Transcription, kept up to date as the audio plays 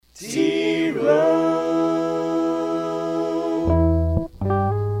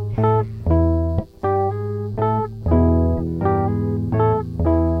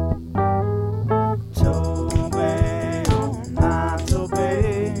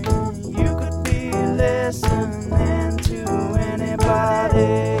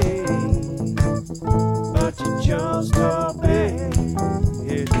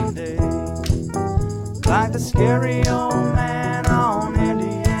Like the scary old man on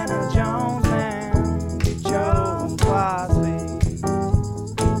Indiana Jones, man, you chose wisely.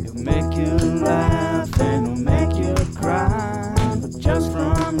 He'll make you laugh and he'll make you cry, but just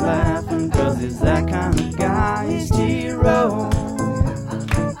from laughing, 'cause he's that kind of guy. He's T-Row,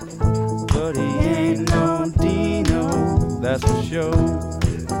 but he ain't no Dino, that's for sure.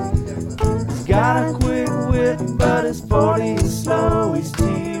 He's got a quick wit, but his 40 is slow. He's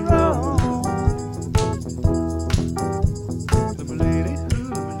T-Row.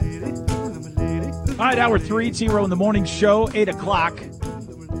 All right, hour 3, T-Row in the morning show, 8 o'clock.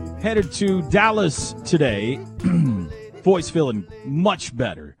 Headed to Dallas today. Voice feeling much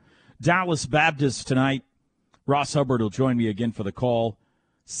better. Dallas Baptist tonight. Ross Hubbard will join me again for the call.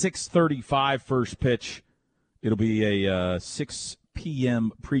 6:35 first pitch. It'll be a 6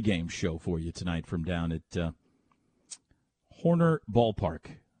 p.m. pregame show for you tonight from down at Horner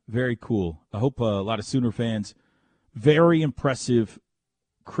Ballpark. Very cool. I hope a lot of Sooner fans. Very impressive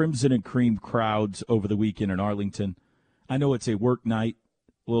Crimson and Cream crowds over the weekend in Arlington. I know it's a work night,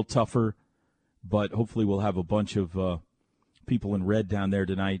 a little tougher, but hopefully we'll have a bunch of people in red down there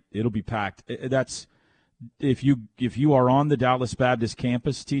tonight. It'll be packed. That's if you are on the Dallas Baptist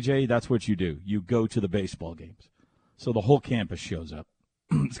campus, TJ, that's what you do. You go to the baseball games. So the whole campus shows up.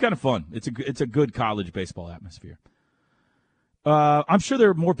 It's kind of fun. It's a good college baseball atmosphere. I'm sure there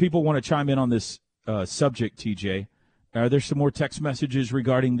are more people want to chime in on this subject, TJ. Are there some more text messages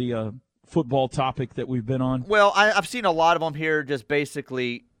regarding the football topic that we've been on? Well, I've seen a lot of them here just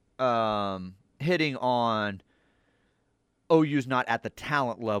basically hitting on OU's not at the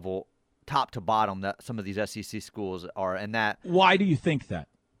talent level, top to bottom, that some of these SEC schools are. And that. Why do you think that?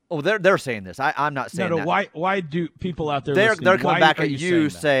 Oh, they're saying this. I'm not saying that. No, why do people out there they're coming why back at you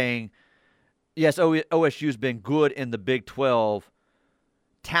saying, yes, OSU's been good in the Big 12.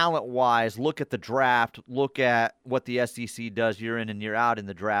 Talent-wise, look at the draft, look at what the SEC does year in and year out in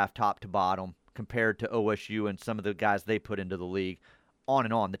the draft, top to bottom, compared to OSU and some of the guys they put into the league, on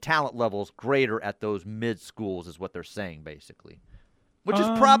and on. The talent level is greater at those mid-schools is what they're saying, basically, which is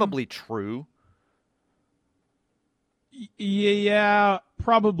probably true. Yeah,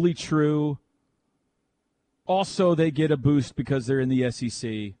 probably true. Also, they get a boost because they're in the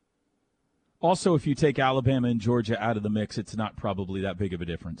SEC. Also, if you take Alabama and Georgia out of the mix, it's not probably that big of a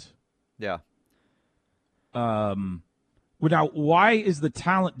difference. Yeah. Now, why is the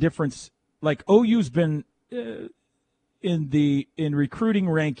talent difference? Like OU's been in recruiting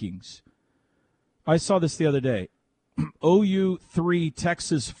rankings. I saw this the other day. OU 3,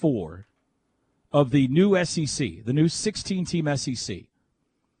 Texas 4 of the new SEC, the new 16-team SEC.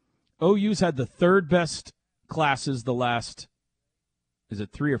 OU's had the third best classes the last, is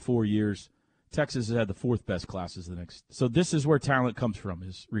it 3 or 4 years? Texas has had the fourth best classes the next. So this is where talent comes from,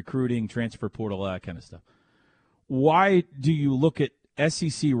 is recruiting, transfer portal, that kind of stuff. Why do you look at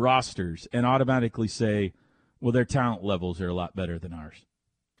SEC rosters and automatically say, well, their talent levels are a lot better than ours?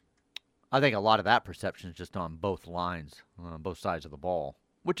 I think a lot of that perception is just on both lines, both sides of the ball,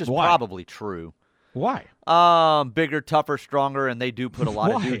 which is probably true. Why? Bigger, tougher, stronger, and they do put a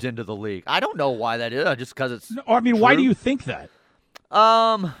lot of dudes into the league. I don't know why that is, just because it's true. Why do you think that?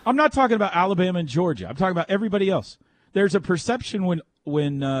 I'm not talking about Alabama and Georgia. I'm talking about everybody else. There's a perception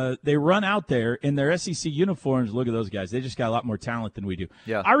when they run out there in their SEC uniforms, look at those guys. They just got a lot more talent than we do.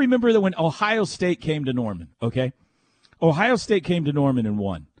 Yeah. I remember that when Ohio State came to Norman, okay? Ohio State came to Norman and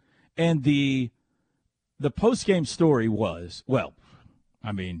won. And the post-game story was, well,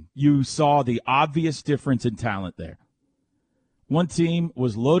 I mean, you saw the obvious difference in talent there. One team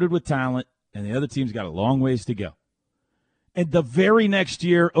was loaded with talent, and the other team's got a long ways to go. And the very next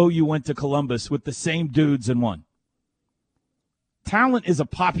year, OU went to Columbus with the same dudes and won. Talent is a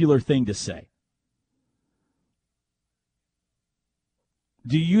popular thing to say.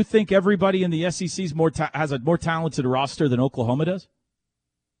 Do you think everybody in the SEC has a more talented roster than Oklahoma does?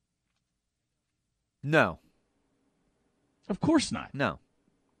 No. Of course not. No.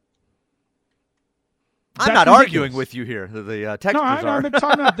 I'm not arguing with you here. The texters are.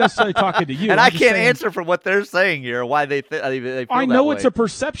 I'm not necessarily talking to you. And I can't answer for what they're saying here, why they feel I know that it's way. a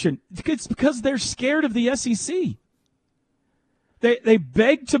perception. It's because they're scared of the SEC. They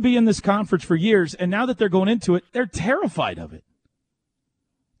begged to be in this conference for years, and now that they're going into it, they're terrified of it.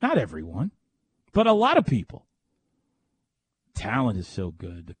 Not everyone, but a lot of people. Talent is so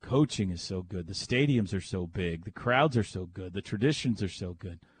good. The coaching is so good. The stadiums are so big. The crowds are so good. The traditions are so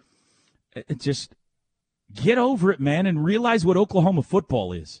good. Just get over it, man, and realize what Oklahoma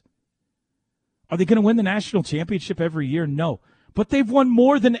football is. Are they going to win the national championship every year? No. But they've won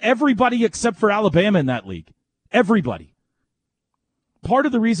more than everybody except for Alabama in that league. Everybody. Part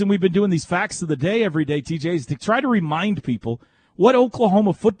of the reason we've been doing these facts of the day every day, TJ, is to try to remind people what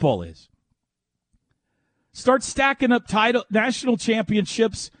Oklahoma football is. Start stacking up national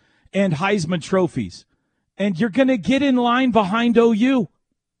championships and Heisman trophies, and you're going to get in line behind OU.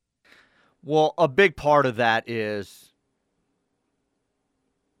 Well, a big part of that is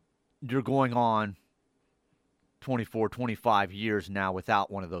you're going on 24, 25 years now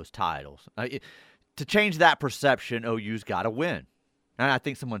without one of those titles. To change that perception, OU's got to win. And I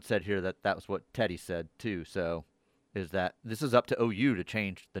think someone said here that was what Teddy said too. So is that this is up to OU to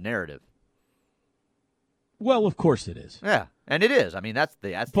change the narrative. Well, of course it is. Yeah, and it is. I mean, that's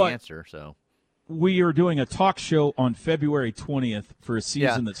the answer. So we are doing a talk show on February 20th for a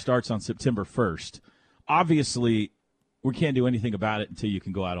season that starts on September 1st. Obviously, we can't do anything about it until you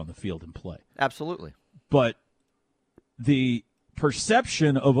can go out on the field and play. Absolutely. But the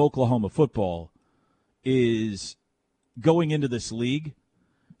perception of Oklahoma football is going into this league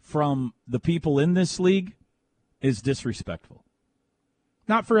from the people in this league is disrespectful.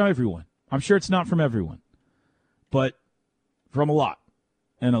 Not for everyone. I'm sure it's not from everyone. But from a lot,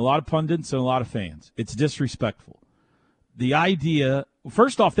 and a lot of pundits and a lot of fans. It's disrespectful. The idea,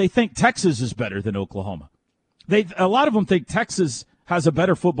 first off, they think Texas is better than Oklahoma. A lot of them think Texas has a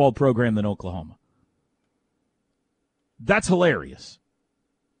better football program than Oklahoma. That's hilarious.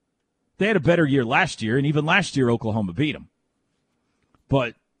 They had a better year last year, and even last year Oklahoma beat them.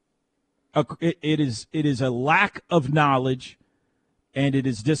 But it is a lack of knowledge, and it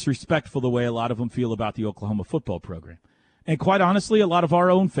is disrespectful the way a lot of them feel about the Oklahoma football program. And quite honestly, a lot of our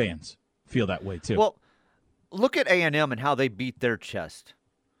own fans feel that way too. Well, look at A&M and how they beat their chest.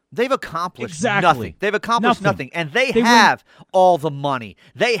 They've accomplished nothing. They've accomplished nothing. And they have all the money.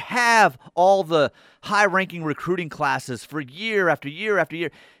 They have all the high-ranking recruiting classes for year after year after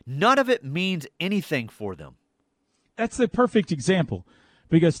year. None of it means anything for them. That's the perfect example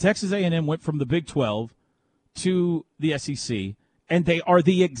because Texas A&M went from the Big 12 to the SEC, and they are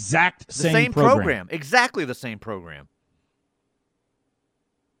the exact same program. Exactly the same program.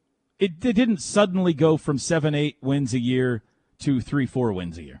 It didn't suddenly go from 7-8 wins a year to 3-4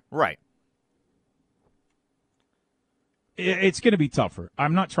 wins a year. Right. It's going to be tougher.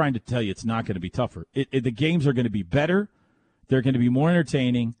 I'm not trying to tell you it's not going to be tougher. The games are going to be better. They're going to be more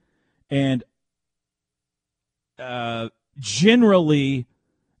entertaining. And generally,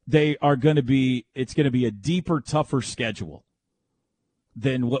 it's going to be a deeper, tougher schedule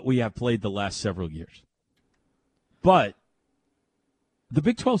than what we have played the last several years. But the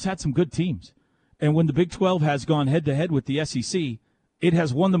Big 12's had some good teams. And when the Big 12 has gone head-to-head with the SEC, it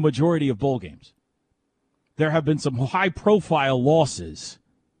has won the majority of bowl games. There have been some high-profile losses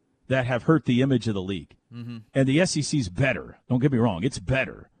that have hurt the image of the league. Mm-hmm. And the SEC's better. Don't get me wrong, it's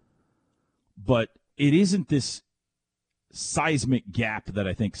better. But it isn't this seismic gap that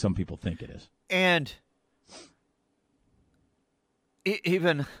I think some people think it is. And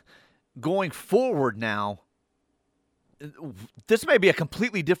even going forward now, this may be a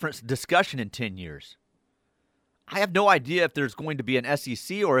completely different discussion in 10 years. I have no idea if there's going to be an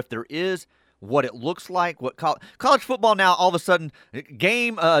SEC or if there is, what it looks like. What college football now, all of a sudden,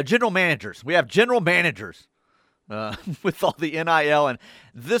 general managers. We have general managers with all the NIL, and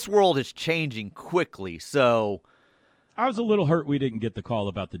this world is changing quickly. So I was a little hurt we didn't get the call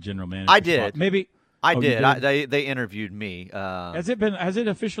about the general manager. I did. Spot. Maybe I did. They interviewed me. Has it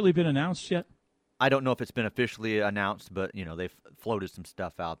officially been announced yet? I don't know if it's been officially announced, but they've floated some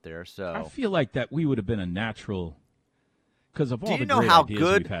stuff out there. So I feel like that we would have been a natural because of all the great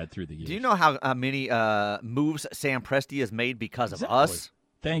ideas we've had through the years. Do you know how many moves Sam Presti has made because of us?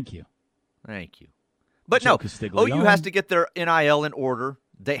 Thank you. But no, OU has to get their NIL in order.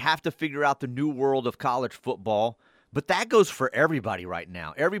 They have to figure out the new world of college football. But that goes for everybody right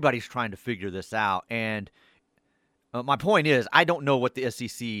now. Everybody's trying to figure this out. And my point is, I don't know what the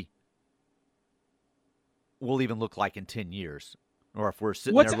SEC will even look like in 10 years, or if we're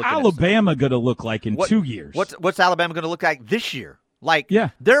sitting what's there looking Alabama going to look like in 2 years? What's Alabama going to look like this year?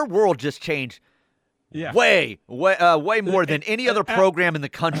 Their world just changed way more than any other program in the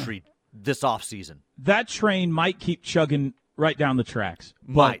country this offseason. That train might keep chugging right down the tracks.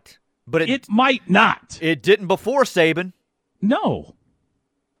 But it might not. It didn't before Saban. No.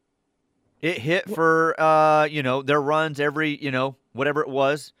 It hit for, their runs every, whatever it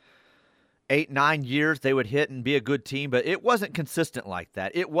was, 8, 9 years they would hit and be a good team, but it wasn't consistent like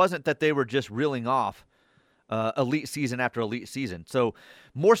that. It wasn't that they were just reeling off elite season after elite season. So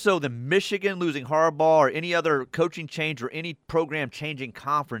more so than Michigan losing Harbaugh or any other coaching change or any program changing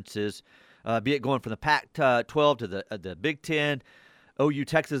conferences, be it going from the Pac-12 to the Big Ten, OU,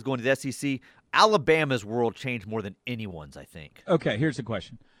 Texas going to the SEC, Alabama's world changed more than anyone's, I think. Okay, here's the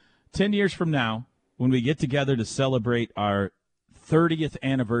question. 10 years from now, when we get together to celebrate our 30th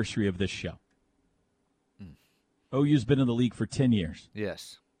anniversary of this show, OU's been in the league for 10 years.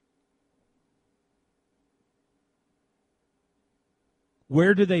 Yes.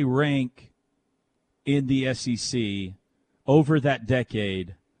 Where do they rank in the SEC over that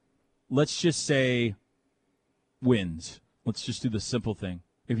decade? Let's just say wins. Let's just do the simple thing.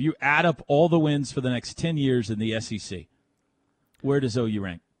 If you add up all the wins for the next 10 years in the SEC, where does OU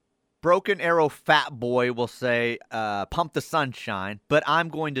rank? Broken Arrow Fat Boy will say pump the sunshine, but I'm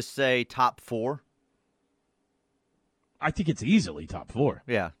going to say top 4. I think it's easily top 4.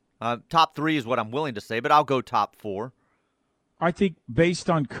 Yeah. Top 3 is what I'm willing to say, but I'll go top 4. I think based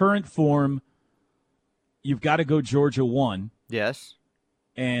on current form, you've got to go Georgia 1. Yes.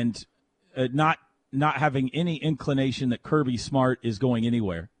 And not having any inclination that Kirby Smart is going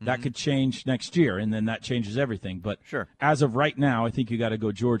anywhere. Mm-hmm. That could change next year, and then that changes everything. But sure. As of right now, I think you got to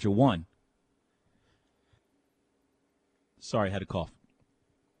go Georgia 1. Sorry, I had a cough.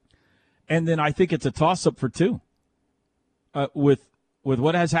 And then I think it's a toss-up for 2. With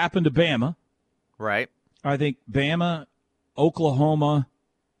what has happened to Bama. Right. I think Bama, Oklahoma,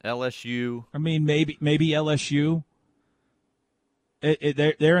 LSU. I mean, maybe LSU.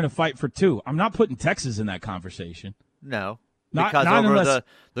 They're in a fight for 2. I'm not putting Texas in that conversation. No. Not over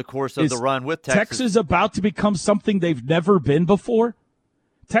the course of the run with Texas. Texas about to become something they've never been before?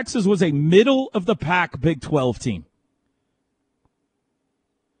 Texas was a middle-of-the-pack Big 12 team.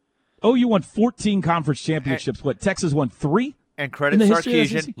 OU won 14 conference championships. Texas won 3? And credit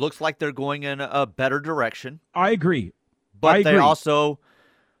Sarkisian, looks like they're going in a better direction. I agree. But they also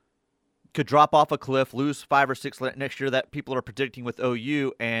could drop off a cliff, lose 5 or 6 next year that people are predicting with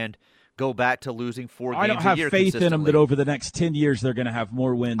OU, and go back to losing 4 games a year. I don't have faith in them that over the next 10 years they're going to have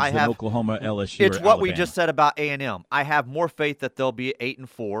more wins than Oklahoma, LSU, It's or what Alabama. we just said about A&M. I have more faith that they'll be an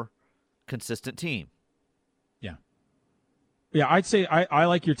 8-4 consistent team. Yeah, I'd say I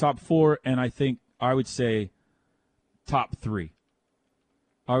like your top 4, and I would say top 3.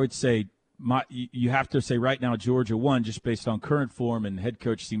 I would say you have to say right now Georgia 1 just based on current form, and head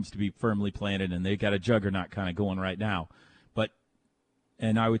coach seems to be firmly planted, and they got a juggernaut kind of going right now.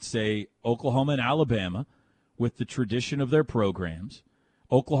 And I would say Oklahoma and Alabama with the tradition of their programs.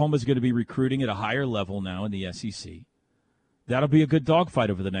 Oklahoma's going to be recruiting at a higher level now in the SEC. That'll be a good dogfight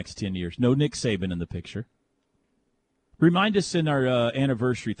over the next 10 years. No Nick Saban in the picture. Remind us in our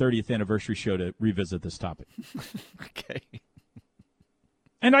 30th anniversary show to revisit this topic. Okay.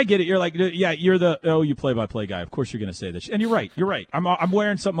 And I get it. You're like, yeah, you're the OU play-by-play guy. Of course you're going to say this. And you're right. You're right. I'm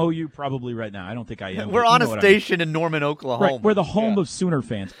wearing something OU probably right now. I don't think I am. We're on a station in Norman, Oklahoma. Right. We're the home of Sooner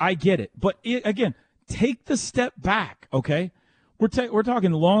fans. I get it. But, again, take the step back, okay? We're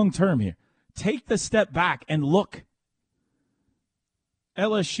talking long-term here. Take the step back and look.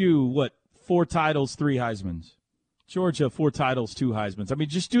 LSU, 4 titles, 3 Heismans. Georgia, 4 titles, 2 Heismans. I mean,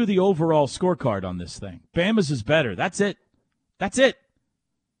 just do the overall scorecard on this thing. Bama's is better. That's it. That's it.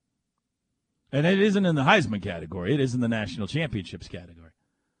 And it isn't in the Heisman category. It is in the national championships category.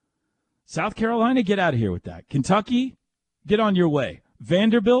 South Carolina, get out of here with that. Kentucky, get on your way.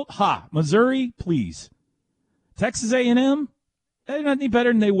 Vanderbilt, Missouri, please. Texas A&M, they're not any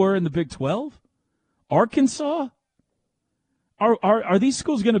better than they were in the Big 12. Arkansas, are these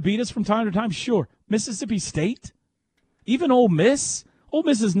schools going to beat us from time to time? Sure. Mississippi State, even Ole Miss. Ole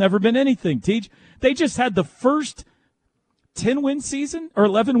Miss has never been anything, Teach. They just had the first 10-win season or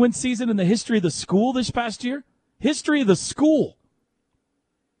 11-win season in the history of the school this past year. History of the school.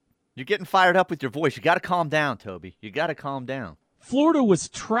 You're getting fired up with your voice. You got to calm down, Toby. You got to calm down. Florida was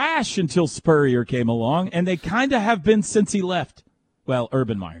trash until Spurrier came along, and they kind of have been since he left. Well,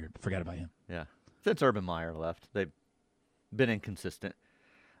 Urban Meyer. Forgot about him. Yeah. Since Urban Meyer left, they've been inconsistent.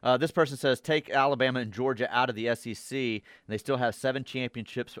 This person says, take Alabama and Georgia out of the SEC, and they still have 7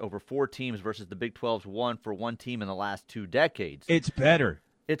 championships over 4 teams versus the Big 12's 1 for 1 team in the last 2 decades. It's better.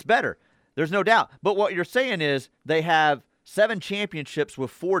 It's better. There's no doubt. But what you're saying is they have 7 championships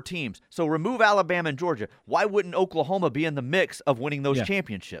with 4 teams. So remove Alabama and Georgia. Why wouldn't Oklahoma be in the mix of winning those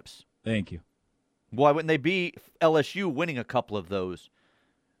championships? Thank you. Why wouldn't they be LSU winning a couple of those?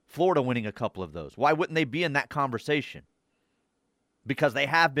 Florida winning a couple of those? Why wouldn't they be in that conversation? Because they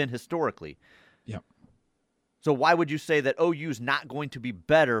have been historically. Yep. So why would you say that OU's not going to be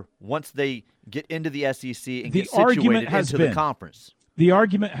better once they get into the SEC and get situated into the conference? The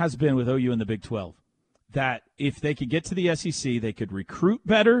argument has been with OU in the Big 12 that if they could get to the SEC, they could recruit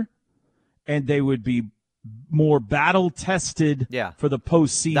better and they would be more battle-tested for the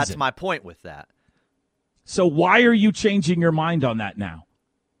postseason. That's my point with that. So why are you changing your mind on that now?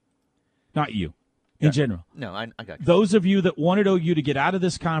 Not you. In general. No, I got you. Those of you that wanted OU to get out of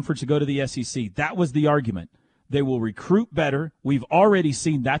this conference and go to the SEC, that was the argument. They will recruit better. We've already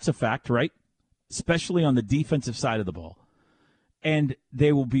seen that's a fact, right? Especially on the defensive side of the ball. And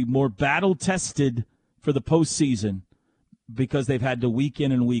they will be more battle-tested for the postseason because they've had to week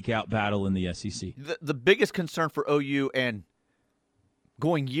in and week out battle in the SEC. The biggest concern for OU and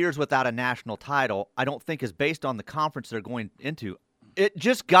going years without a national title, I don't think is based on the conference they're going into. It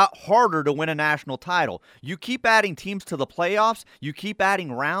just got harder to win a national title. You keep adding teams to the playoffs, you keep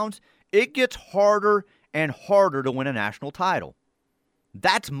adding rounds, it gets harder and harder to win a national title.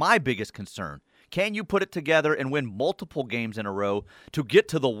 That's my biggest concern. Can you put it together and win multiple games in a row to get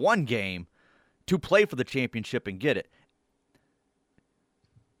to the one game to play for the championship and get it?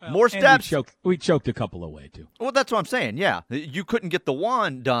 More steps. We choked a couple away, too. Well, that's what I'm saying, yeah. You couldn't get the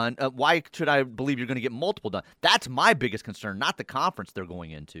one done. Why should I believe you're going to get multiple done? That's my biggest concern, not the conference they're going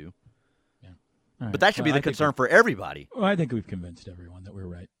into. Yeah. Right. But that should be the concern for everybody. Well, I think we've convinced everyone that we're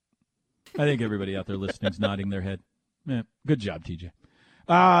right. I think everybody out there listening is nodding their head. Yeah, good job, TJ.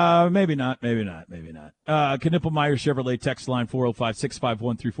 Maybe not. Knippelmeyer Chevrolet text line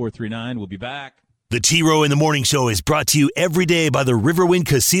 405-651-3439. We'll be back. The T-Row in the Morning Show is brought to you every day by the Riverwind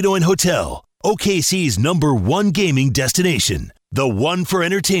Casino and Hotel, OKC's #1 gaming destination. The one for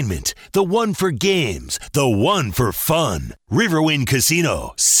entertainment, the one for games, the one for fun. Riverwind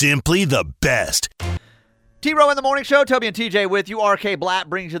Casino, simply the best. T-Row in the Morning Show, Toby and TJ with you. RK Black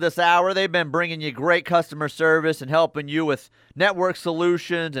brings you this hour. They've been bringing you great customer service and helping you with network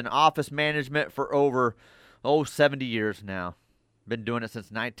solutions and office management for over, 70 years now. Been doing it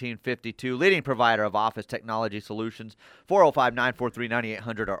since 1952. Leading provider of office technology solutions,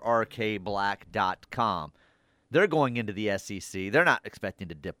 405-943-9800 or rkblack.com. They're going into the SEC. They're not expecting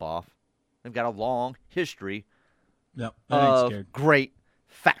to dip off. They've got a long history of great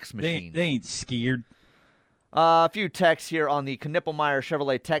fax machines. They ain't scared. A few texts here on the Knippelmeyer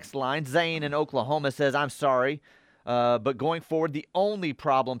Chevrolet text line. Zane in Oklahoma says, I'm sorry, but going forward, the only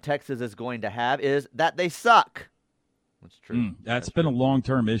problem Texas is going to have is that they suck. That's true. That's been a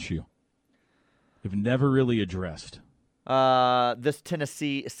long-term issue. They've never really addressed. This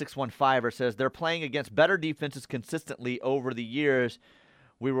Tennessee 615er says, they're playing against better defenses consistently over the years.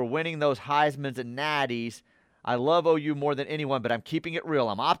 We were winning those Heismans and Natties. I love OU more than anyone, but I'm keeping it real.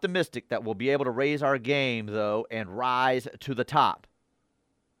 I'm optimistic that we'll be able to raise our game, though, and rise to the top.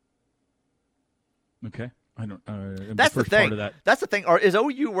 Okay. I don't. That's the thing. Part of that. That's the thing. Is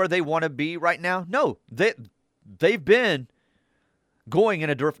OU where they want to be right now? No. They've been going in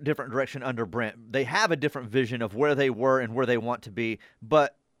a different direction under Brent. They have a different vision of where they were and where they want to be.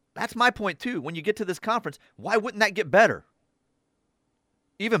 But that's my point, too. When you get to this conference, why wouldn't that get better?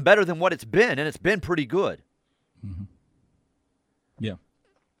 Even better than what it's been, and it's been pretty good. Mm-hmm. Yeah.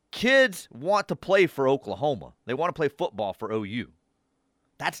 Kids want to play for Oklahoma. They want to play football for OU.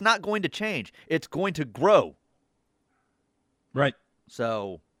 That's not going to change. It's going to grow. Right.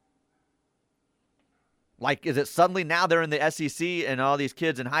 So, is it suddenly now they're in the SEC and all these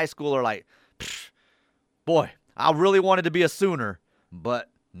kids in high school are like, boy, I really wanted to be a Sooner, but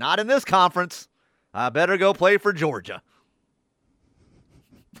not in this conference. I better go play for Georgia.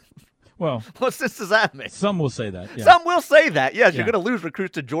 Well, what sense does that make? Some will say that. Yeah. Some will say that. Yes, you're going to lose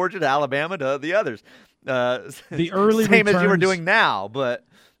recruits to Georgia, to Alabama, to the others. The early same returns, as you were doing now, but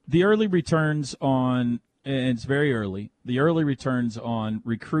the early returns on, and it's very early. The early returns on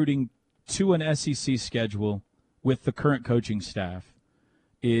recruiting to an SEC schedule with the current coaching staff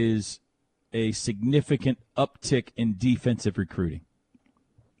is a significant uptick in defensive recruiting.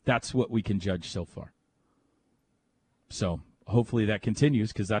 That's what we can judge so far. So hopefully that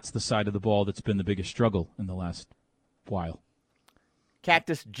continues because that's the side of the ball that's been the biggest struggle in the last while.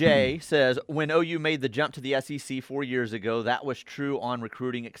 Cactus J says, when OU made the jump to the SEC 4 years ago, that was true on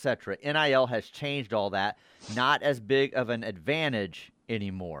recruiting, etc. NIL has changed all that. Not as big of an advantage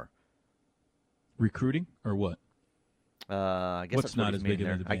anymore. Recruiting or what? I guess What's that's what not he's as big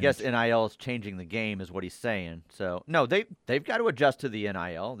meaning of an there. I guess NIL is changing the game is what he's saying. So, no, they've got to adjust to the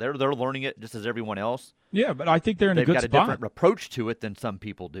NIL. They're learning it just as everyone else. Yeah, but I think they're in a good spot. They've got a different approach to it than some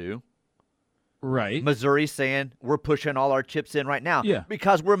people do. Right. Missouri saying we're pushing all our chips in right now. Yeah.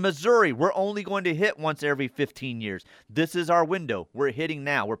 Because we're Missouri. We're only going to hit once every 15 years. This is our window. We're hitting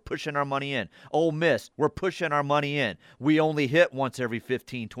now. We're pushing our money in. Ole Miss, we're pushing our money in. We only hit once every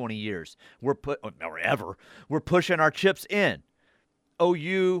 15, 20 years. Or ever. We're pushing our chips in.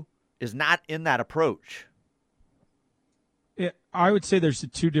 OU is not in that approach. I would say there's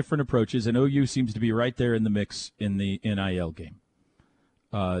two different approaches, and OU seems to be right there in the mix in the NIL game.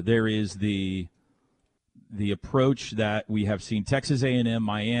 There is the approach that we have seen Texas A&M,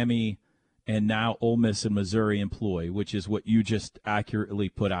 Miami, and now Ole Miss and Missouri employ, which is what you just accurately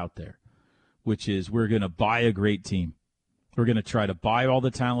put out there, which is we're going to buy a great team. We're going to try to buy all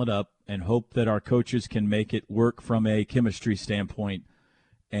the talent up and hope that our coaches can make it work from a chemistry standpoint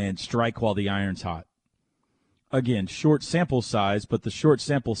and strike while the iron's hot. Again, short sample size, but the short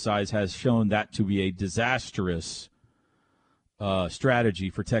sample size has shown that to be a disastrous strategy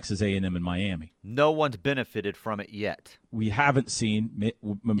for Texas A&M and Miami. No one's benefited from it yet. We haven't seen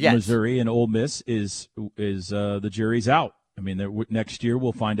Missouri and Ole Miss is the jury's out. I mean, next year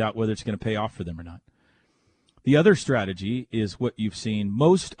we'll find out whether it's going to pay off for them or not. The other strategy is what you've seen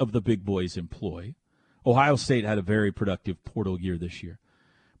most of the big boys employ. Ohio State had a very productive portal year this year.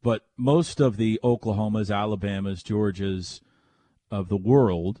 But most of the Oklahomas, Alabamas, Georgias of the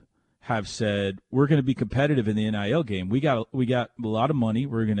world have said we're going to be competitive in the NIL game. We got a lot of money.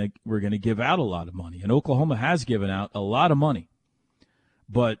 We're going to give out a lot of money, and Oklahoma has given out a lot of money.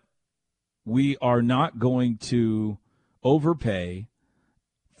 But we are not going to overpay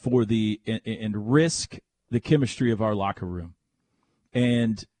for and risk the chemistry of our locker room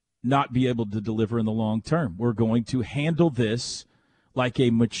and not be able to deliver in the long term. We're going to handle this like a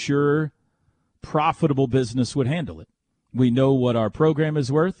mature, profitable business would handle it. We know what our program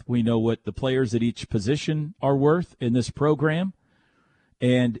is worth. We know what the players at each position are worth in this program.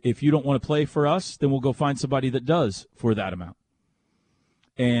 And if you don't want to play for us, then we'll go find somebody that does for that amount.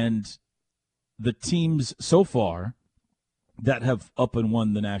 And the teams so far that have up and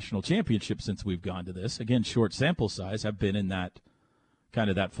won the national championship since we've gone to this, again, short sample size, have been in that kind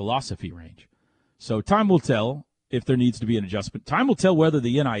of that philosophy range. So time will tell if there needs to be an adjustment. Time will tell whether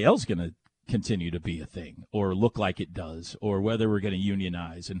the NIL is going to continue to be a thing or look like it does, or whether we're going to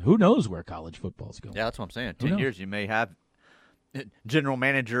unionize. And who knows where college football's going. Yeah, that's what I'm saying. 10 years you may have general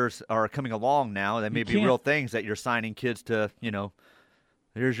managers are coming along now. They may be real things that you're signing kids to,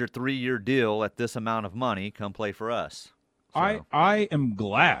 here's your 3-year deal at this amount of money. Come play for us. So. I am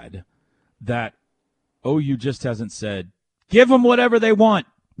glad that OU just hasn't said, give them whatever they want.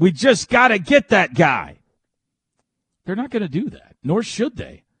 We just got to get that guy. They're not going to do that, nor should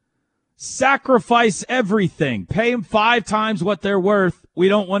they. Sacrifice everything. Pay him 5 times what they're worth. We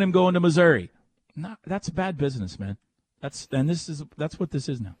don't want him going to Missouri. No, that's a bad business, man. That's what this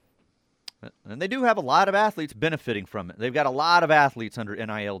is now. And they do have a lot of athletes benefiting from it. They've got a lot of athletes under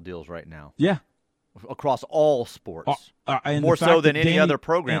NIL deals right now. Yeah. Across all sports. And more so than any other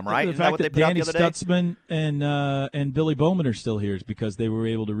program, right? The fact that Danny Stutzman and Billy Bowman are still here is because they were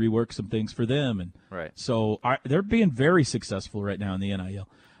able to rework some things for them. And right. So they're being very successful right now in the NIL.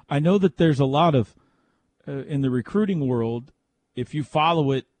 I know that there's a lot of, in the recruiting world, if you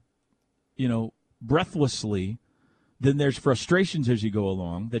follow it, breathlessly, then there's frustrations as you go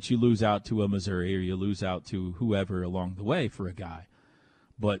along that you lose out to a Missouri or you lose out to whoever along the way for a guy.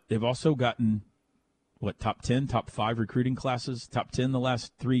 But they've also gotten, top 10, top 5 recruiting classes, top 10 the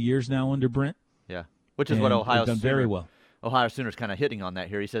last 3 years now under Brent? Yeah, which is what Ohio done very well. Ohio Sooners kind of hitting on that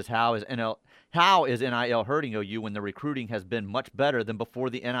here. He says, how is NIL hurting OU when the recruiting has been much better than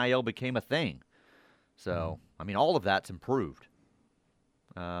before the NIL became a thing? So, all of that's improved.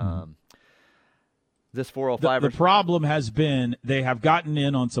 This 405 the problem has been they have gotten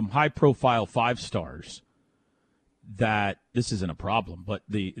in on some high-profile 5-stars that this isn't a problem, but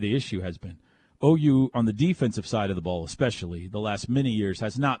the issue has been OU on the defensive side of the ball, especially the last many years,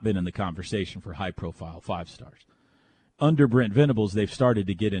 has not been in the conversation for high-profile 5-stars. Under Brent Venables, they've started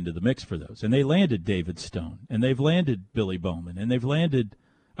to get into the mix for those. And they landed David Stone, and they've landed Billy Bowman, and they've landed,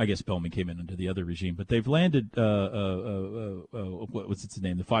 I guess Bowman came in under the other regime, but they've landed, what was its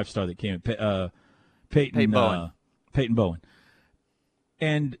name, the 5-star that came in, Peyton Bowen.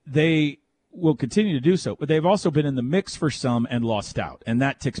 And they will continue to do so, but they've also been in the mix for some and lost out, and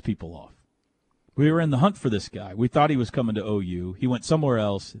that ticks people off. We were in the hunt for this guy. We thought he was coming to OU. He went somewhere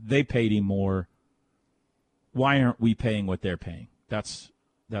else. They paid him more. Why aren't we paying what they're paying? That's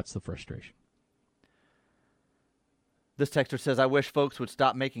the frustration. This texter says, I wish folks would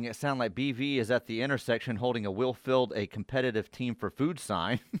stop making it sound like BV is at the intersection holding a Will Filled a competitive team for food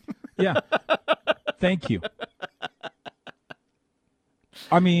sign. Yeah. Thank you.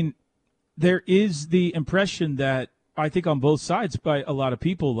 there is the impression that I think on both sides by a lot of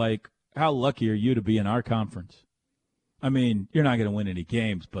people, like, how lucky are you to be in our conference? I mean, you're not going to win any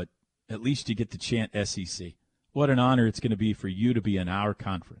games, but at least you get to chant SEC. What an honor it's going to be for you to be in our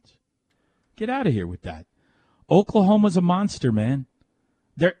conference. Get out of here with that. Oklahoma's a monster, man.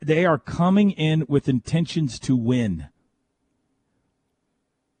 They are coming in with intentions to win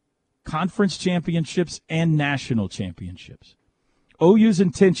conference championships and national championships. OU's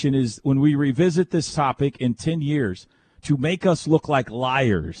intention is, when we revisit this topic in 10 years, to make us look like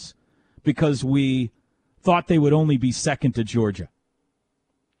liars because we thought they would only be second to Georgia.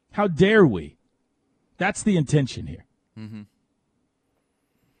 How dare we? That's the intention here. Mm-hmm.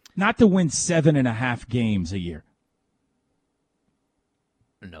 Not to win 7.5 games a year.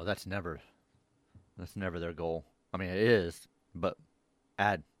 No, that's never their goal. I mean, it is, but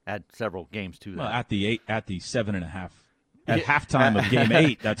add several games to that. Well, at the 7.5. At halftime of game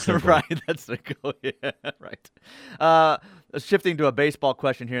 8, that's the goal. Right. That's the goal. Yeah, right. Shifting to a baseball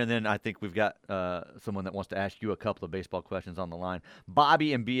question here, and then I think we've got someone that wants to ask you a couple of baseball questions on the line.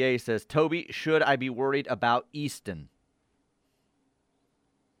 Bobby in BA says, Toby, should I be worried about Easton?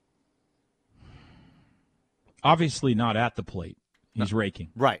 Obviously not at the plate. He's raking.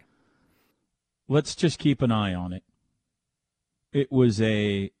 Right. Let's just keep an eye on it. It was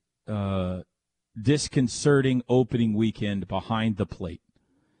a disconcerting opening weekend behind the plate.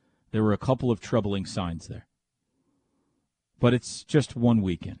 There were a couple of troubling signs there. But it's just one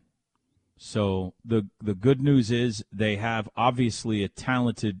weekend. So the good news is they have obviously a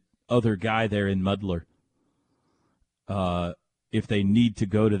talented other guy there in Mudler. If they need to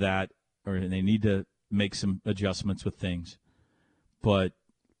go to that, or they need to make some adjustments with things. But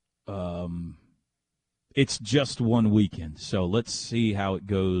it's just one weekend. So let's see how it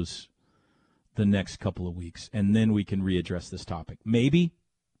goes the next couple of weeks, and then we can readdress this topic. Maybe.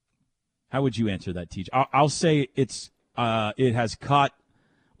 How would you answer that, Teach? I'll say it has caught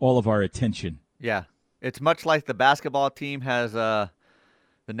all of our attention. Yeah. It's much like the basketball team has the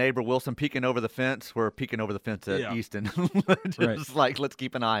neighbor Wilson peeking over the fence. We're peeking over the fence at Easton. Just like, let's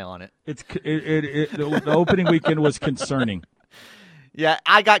keep an eye on it. The opening weekend was concerning. Yeah,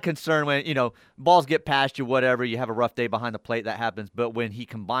 I got concerned when, balls get past you, whatever, you have a rough day behind the plate, that happens. But when he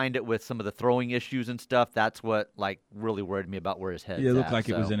combined it with some of the throwing issues and stuff, that's what, really worried me about where his head's at. It looked like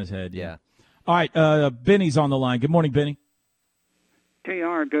it was in his head. Yeah. All right, Benny's on the line. Good morning, Benny.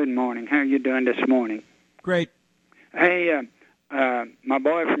 TR, good morning. How are you doing this morning? Great. Hey, my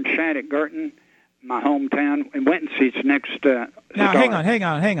boy from Shattuck, Girton, my hometown, went and sees next Now, start.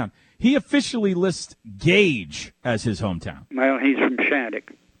 hang on. He officially lists Gage as his hometown. Well, he's from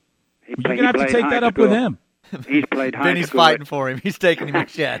Shattuck. You're going to have to take that up with him. He's played high Benny's school. fighting for him. He's taking him to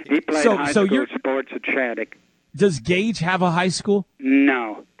Shattuck. He played high school sports at Shattuck. Does Gage have a high school?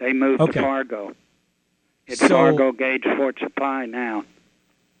 No, they moved to Fargo. It's Fargo Gage Fort Supply now.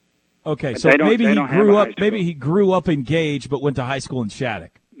 Okay, But so maybe he grew up. school. Maybe he grew up in Gage, but went to high school in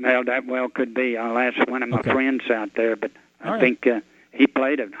Shattuck. Well, that could be. I'll ask one of my friends out there, but I think he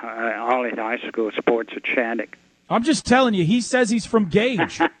played at all his high school sports at Shattuck. I'm just telling you, he says he's from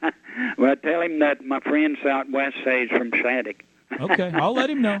Gage. Well, tell him that my friends out west say he's from Shattuck. Okay, I'll let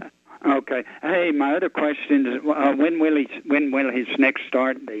him know. Okay. Hey, my other question is, when will his next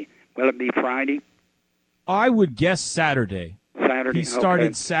start be? Will it be Friday? I would guess Saturday. Saturday. He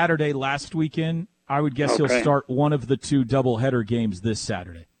started Saturday last weekend. I would guess he'll start one of the 2 doubleheader games this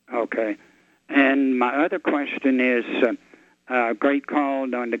Saturday. Okay. And my other question is, great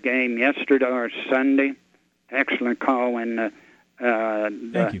call on the game yesterday or Sunday. Excellent call when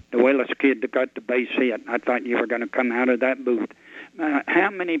the Willis kid that got the base hit. I thought you were going to come out of that booth. How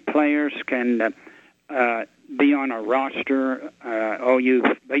many players can be on a roster, OU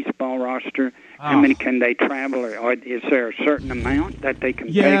baseball roster? How many can they travel, or is there a certain amount that they can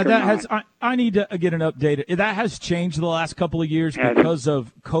take? Yeah, that has. I need to get an update. That has changed the last couple of years because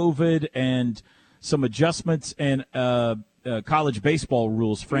of COVID and some adjustments and college baseball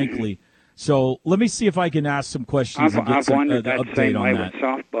rules, frankly. So let me see if I can ask some questions and get the update on that.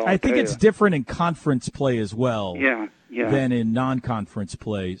 Softball, I think it's different in conference play as well. Yeah. Than in non-conference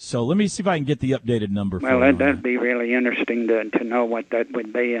play. So let me see if I can get the updated number for you. Well, that'd be really interesting to know what that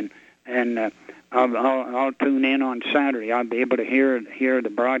would be, and I'll tune in on Saturday. I'll be able to hear the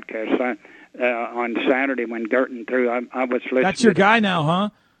broadcast on Saturday when Girton threw. I was listening. That's your guy now, huh?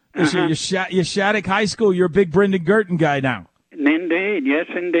 You're Shattuck High School. You're a big Brendan Girton guy now. Indeed, yes,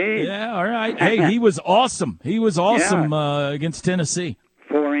 indeed. Yeah, all right. Hey, he was awesome. He was awesome against Tennessee.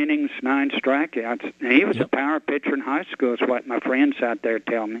 4 innings, 9 strikeouts. He was a power pitcher in high school, is what my friends out there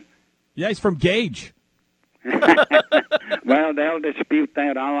tell me. Yeah, he's from Gage. Well, they'll dispute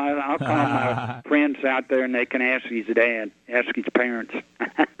that. I'll call my friends out there, and they can ask his dad, ask his parents.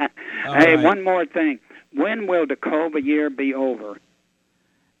 Hey, right. One more thing. When will the COVID year be over?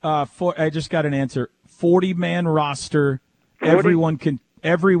 I just got an answer. 40-man roster. 40?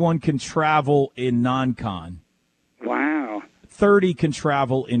 Everyone can travel in non-con. Wow. 30 can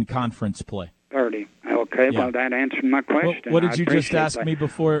travel in conference play. 30. Okay, Yeah. well, that answered my question. What did I you just appreciate ask that. me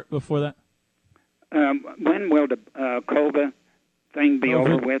before that? When will the COVID thing be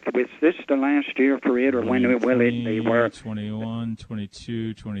over with? Was this the last year for it, or when will it be? 21,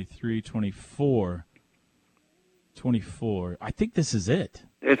 22, 23, 24. 24. I think this is it.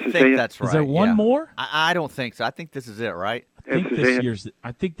 This I is think it. that's right. Is there one yeah. more? I don't think so. I think this is it, right? I think This is it.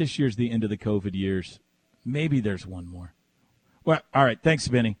 this year's the end of the COVID years. Maybe there's one more. Well, all right. Thanks,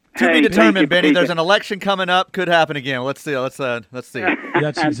 Benny. To Hey, be thank determined, you, Benny. There's Peter. an election coming up. Could happen again. Let's see. Let's see. That's Thank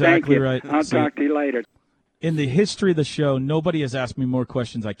exactly you. right. I'll So, talk to you later. in the history of the show, nobody has asked me more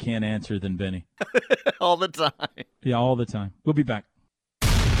questions I can't answer than Benny. All the time. Yeah, all the time. We'll be back.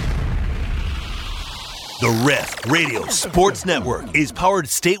 The Ref Radio Sports Network is powered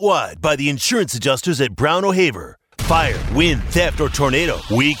statewide by the insurance adjusters at Brown O'Haver. Fire, wind, theft, or tornado,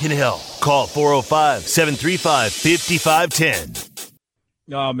 we can help. Call 405-735-5510.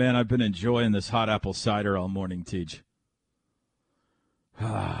 Oh, man, I've been enjoying this hot apple cider all morning, Teach.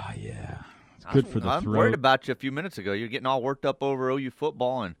 Ah, yeah. It's good for the I'm throat. worried about you a few minutes ago. You're getting all worked up over OU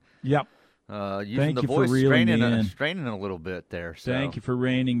football and Yep. using Thank the you for voice, reeling me in. straining a little bit there. So. Thank you for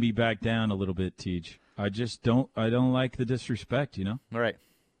reining me back down a little bit, Teach. I don't like the disrespect, you know? All right.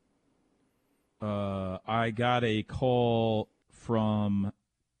 I got a call from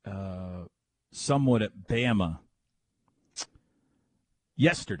someone at Bama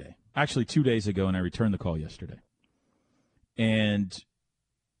yesterday, actually 2 days ago, and I returned the call yesterday. And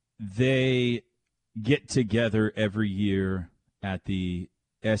they get together every year at the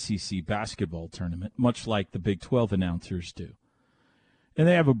SEC basketball tournament, much like the Big 12 announcers do. And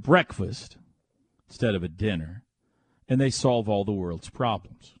they have a breakfast instead of a dinner, and they solve all the world's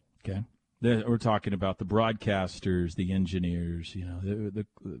problems, okay? We're talking about the broadcasters, the engineers, you know, the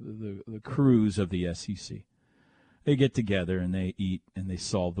crews of the SEC. They get together and they eat and they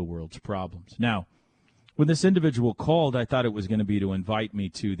solve the world's problems. Now, when this individual called, I thought it was going to be to invite me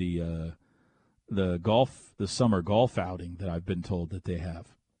to the summer golf outing that I've been told that they have,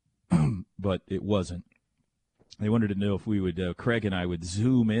 but it wasn't. They wanted to know if we would, Craig and I would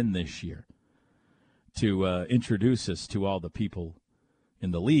Zoom in this year to introduce us to all the people in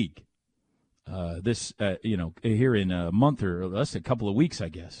the league. Here in a month or less, a couple of weeks, I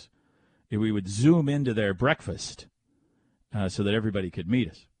guess, we would Zoom into their breakfast so that everybody could meet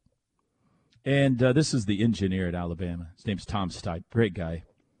us. And this is the engineer at Alabama. His name's Tom Stipe. Great guy.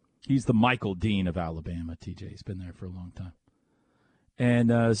 He's the Michael Dean of Alabama, TJ. He's been there for a long time.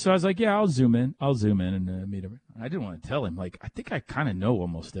 And so I was like, yeah, I'll zoom in and meet him. I didn't want to tell him. Like, I think I kind of know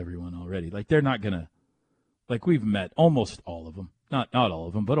almost everyone already. Like, they're not going to, like, we've met almost all of them. Not all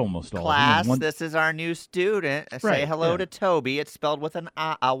of them, but almost all Class, of them. this is our new student. Say hello to Toby. It's spelled with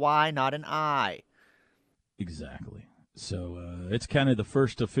a Y, not an I. Exactly. So it's kind of the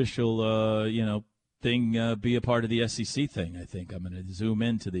first official, thing, be a part of the SEC thing, I think. I'm going to zoom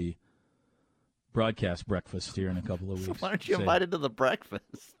into the broadcast breakfast here in a couple of weeks. Why aren't you invited to the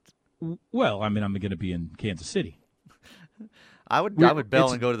breakfast? Well, I mean, I'm going to be in Kansas City. I would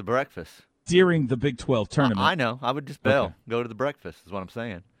bail and go to the breakfast. During the Big 12 tournament. I know. I would just bail. Okay. Go to the breakfast is what I'm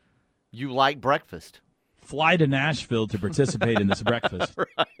saying. You like breakfast. Fly to Nashville to participate in this breakfast.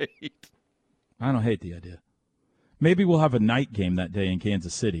 Right. I don't hate the idea. Maybe we'll have a night game that day in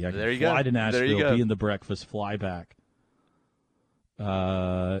Kansas City. I can fly to Nashville, be in the breakfast, fly back.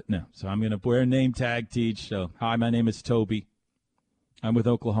 No. So I'm going to wear a name tag, Teach. So, hi, my name is Toby. I'm with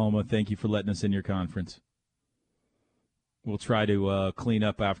Oklahoma. Thank you for letting us in your conference. We'll try to clean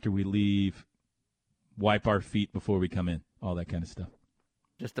up after we leave, wipe our feet before we come in, all that kind of stuff.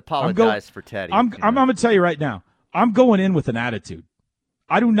 Just apologize for Teddy. I'm going to tell you right now, I'm going in with an attitude.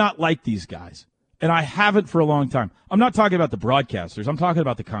 I do not like these guys, and I haven't for a long time. I'm not talking about the broadcasters. I'm talking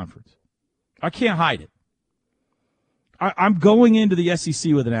about the conference. I can't hide it. I'm going into the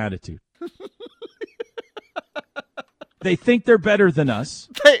SEC with an attitude. They think they're better than us.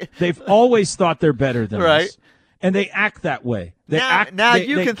 They've always thought they're better than us. And they act that way. They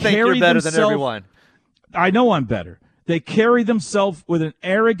can think you're better than everyone. I know I'm better. They carry themselves with an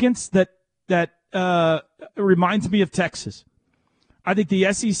arrogance that reminds me of Texas. I think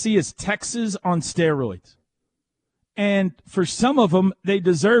the SEC is Texas on steroids. And for some of them, they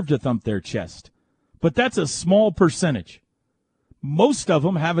deserve to thump their chest. But that's a small percentage. Most of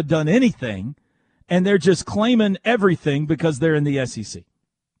them haven't done anything, and they're just claiming everything because they're in the SEC.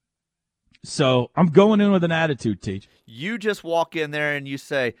 So I'm going in with an attitude, Teach. You just walk in there and you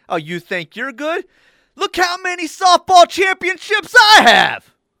say, "Oh, you think you're good? Look how many softball championships I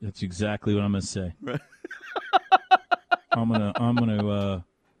have." That's exactly what I'm going to say. I'm gonna.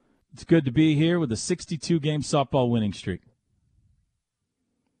 It's good to be here with a 62-game softball winning streak.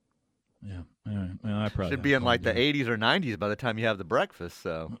 Yeah, all right. Well, I probably should be in like the 80s or 90s by the time you have the breakfast.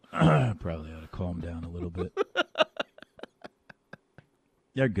 So probably ought to calm down a little bit.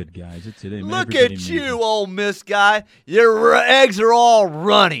 They're good guys. It's today. Look at you, Ole Miss guy. Your eggs are all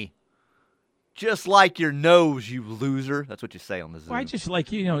runny. Just like your nose, you loser. That's what you say on the Zoom. Well, I just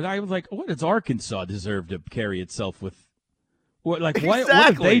I was like, what does Arkansas deserve to carry itself with? What Exactly. what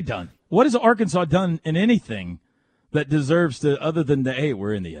have they done? What has Arkansas done in anything that deserves to, other than hey,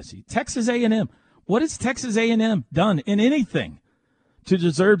 we're in the SEC? Texas A&M. What has Texas A&M done in anything to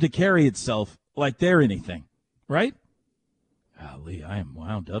deserve to carry itself like they're anything? Right? Golly, I am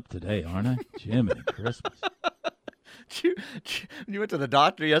wound up today, aren't I? Jiminy Christmas. You went to the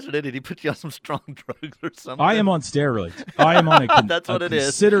doctor yesterday. Did he put you on some strong drugs or something? I am on steroids. I am on a, that's what a it is.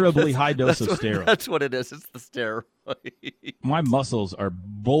 Considerably high dose of steroids. That's what it is. It's the steroid. My muscles are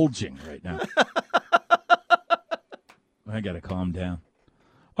bulging right now. I got to calm down.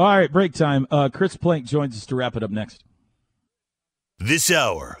 All right, break time. Chris Plank joins us to wrap it up next. This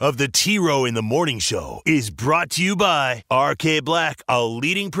hour of the T-Row in the Morning Show is brought to you by RK Black, a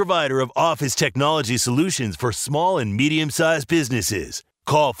leading provider of office technology solutions for small and medium-sized businesses.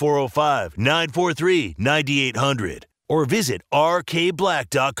 Call 405-943-9800 or visit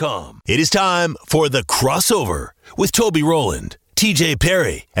rkblack.com. It is time for The Crossover with Toby Rowland, TJ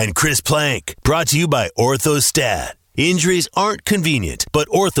Perry, and Chris Plank. Brought to you by Orthostat. Injuries aren't convenient, but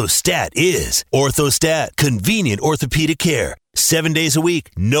Orthostat is. Orthostat, convenient orthopedic care. 7 days a week,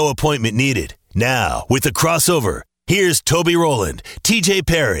 no appointment needed. Now, with The Crossover, here's Toby Rowland, TJ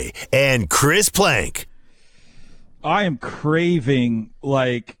Perry, and Chris Plank. I am craving,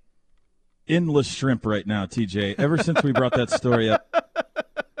 like, endless shrimp right now, TJ. Ever since we brought that story up.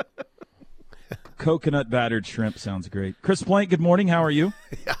 Coconut battered shrimp sounds great. Chris Plank, good morning. How are you?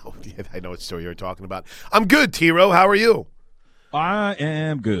 Oh, yeah, I know what story you're talking about. I'm good, T-Row. How are you? I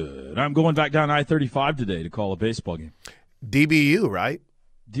am good. I'm going back down I-35 today to call a baseball game. DBU, right?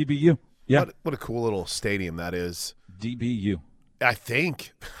 DBU. Yeah. What a cool little stadium that is. DBU. I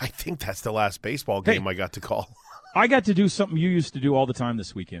think that's the last baseball game I got to call. I got to do something you used to do all the time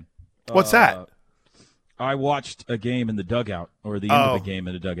this weekend. What's that? I watched a game in the dugout, or the end of a game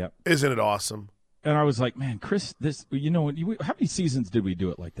in the dugout. Isn't it awesome? And I was like, man, Chris, this, how many seasons did we do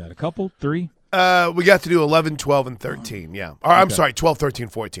it like that? A couple? 3? We got to do 11, 12, and 13, yeah. Or, I'm sorry, 12, 13,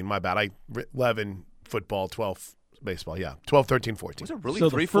 14. My bad. 11 football, 12 baseball, yeah. 12, 13, 14. Was it really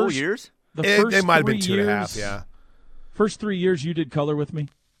 3 full years? It might have been 2.5, yeah. First 3 years you did color with me?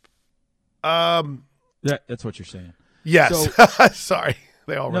 That's what you're saying. Yes. So, sorry.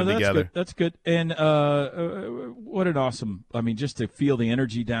 They all run together. Good. That's good. And what an awesome, just to feel the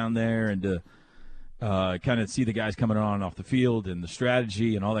energy down there and to kind of see the guys coming on and off the field and the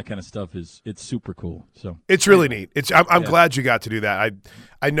strategy and all that kind of stuff it's super cool. So it's really neat. I'm glad you got to do that.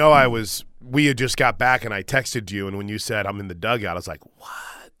 I know we had just got back and I texted you, and when you said I'm in the dugout, I was like,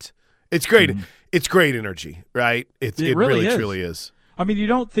 what? It's great. Mm-hmm. It's great energy, right? It really truly is. You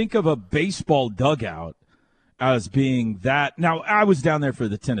don't think of a baseball dugout as being that. Now, I was down there for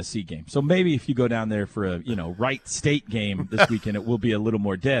the Tennessee game, so maybe if you go down there for a Wright State game this weekend, it will be a little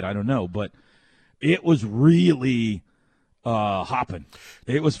more dead. I don't know, but it was really hopping.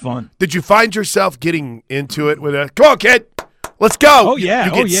 It was fun. Did you find yourself getting into it with come on, kid, let's go? Oh yeah,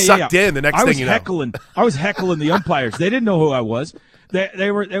 you get sucked in. The next thing you know, I was heckling the umpires. They didn't know who I was.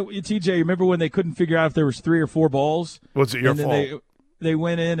 They were TJ. Remember when they couldn't figure out if there was 3 or 4 balls? Was it your fault? They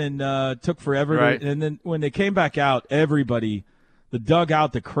went in and took forever. Right. And then when they came back out, everybody, the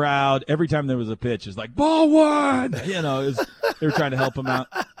dugout, the crowd, every time there was a pitch, is like, ball one! They were trying to help him out.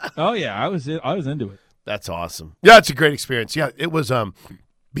 Oh, yeah, I was into it. That's awesome. Yeah, it's a great experience. Yeah, it was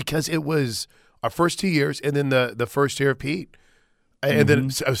because it was our first 2 years and then the first year of Pete. And then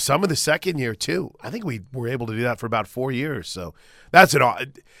some of the second year, too. I think we were able to do that for about 4 years. So that's it all.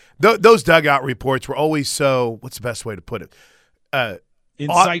 Those dugout reports were always so, what's the best way to put it?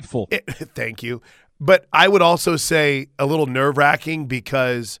 Insightful. Thank you. But I would also say a little nerve-wracking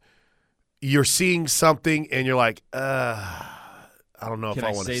because you're seeing something and you're like, I don't know if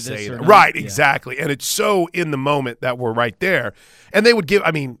I want to say that. Right, exactly. And it's so in the moment that we're right there. And they would give,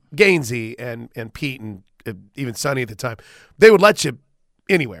 Gainsey and Pete and even Sonny at the time, they would let you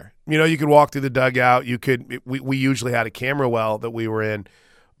anywhere. You could walk through the dugout. We usually had a camera well that we were in.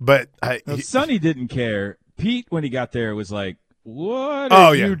 But Sonny didn't care. Pete, when he got there, was like, what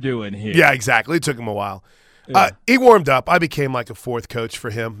are you doing here? Yeah, exactly. It took him a while. Yeah. He warmed up. I became like a fourth coach for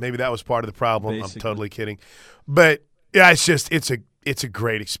him. Maybe that was part of the problem. Basically. I'm totally kidding. But, yeah, it's a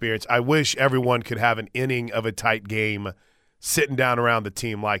great experience. I wish everyone could have an inning of a tight game sitting down around the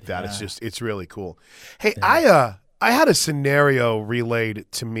team like that. Yeah. It's really cool. Hey, I had a scenario relayed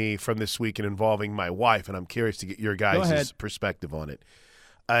to me from this weekend involving my wife, and I'm curious to get your guys' perspective on it.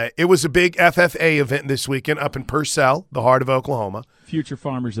 It was a big FFA event this weekend up in Purcell, the heart of Oklahoma. Future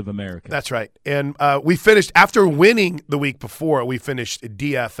Farmers of America. That's right. And we finished, after winning the week before, we finished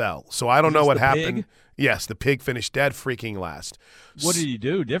DFL. So I don't know what happened. Pig? Yes, the pig finished dead freaking last. What did he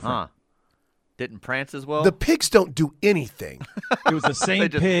do different? Didn't prance as well? The pigs don't do anything. It was the same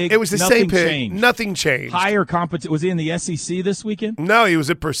pig. It was the same pig. Nothing changed. Higher competition. Was he in the SEC this weekend? No, he was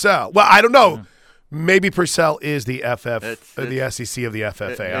at Purcell. Well, I don't know. Maybe Purcell is the the SEC of the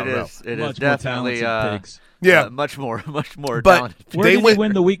FFA. I don't know. It much is definitely more pigs. Yeah, much more but talented. Where did he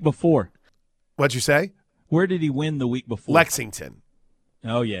win the week before? What'd you say? Where did he win the week before? Lexington.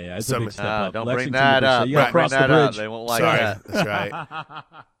 Oh yeah, it's a big step up. Don't Lexington bring that up. You got to cross the bridge. They won't like that. That's right.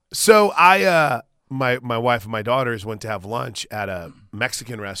 So my wife and my daughters went to have lunch at a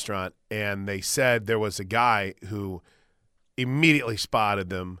Mexican restaurant, and they said there was a guy who immediately spotted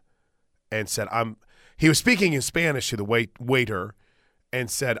them and said, he was speaking in Spanish to the waiter and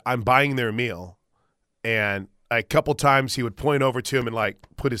said, I'm buying their meal. And a couple times he would point over to him and, like,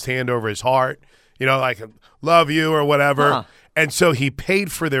 put his hand over his heart, like, love you or whatever. Huh. And so he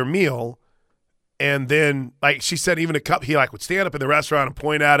paid for their meal. And then, like she said, even he, like, would stand up in the restaurant and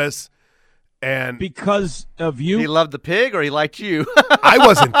point at us. And because of you? He loved the pig or he liked you? I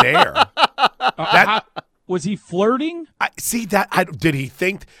wasn't there. Was he flirting? Did he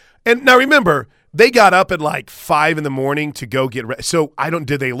think? And now remember, they got up at like 5 a.m. to go get ready. So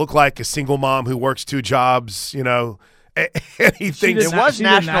did they look like a single mom who works 2 jobs, And he thinks it was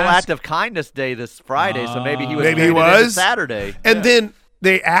National Act of Kindness Day this Friday, so maybe he was Saturday. And then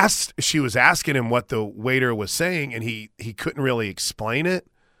she was asking him what the waiter was saying, and he couldn't really explain it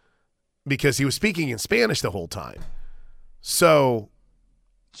because he was speaking in Spanish the whole time. So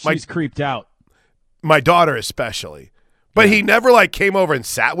she's creeped out. My daughter especially. But he never, like, came over and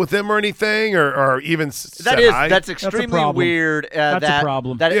sat with them or anything or even said hi. That's extremely weird. That's a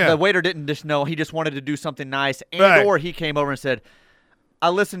problem. The waiter didn't just know. He just wanted to do something nice. Or he came over and said, I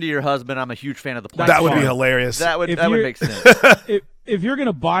listened to your husband. I'm a huge fan of the place. That would be hilarious. That would make sense. If you're going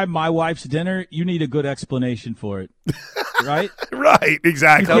to buy my wife's dinner, you need a good explanation for it. Right? Right,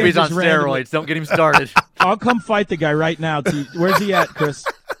 exactly. Toby's on steroids. Don't get him started. I'll come fight the guy right now. Where's he at, Chris?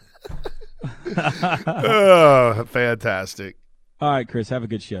 Oh, fantastic. All right, Chris, have a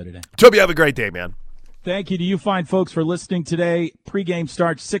good show today. Toby, have a great day, man. Thank you to you fine folks for listening today. Pregame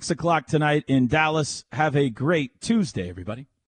starts 6 o'clock tonight in Dallas. Have a great Tuesday, everybody.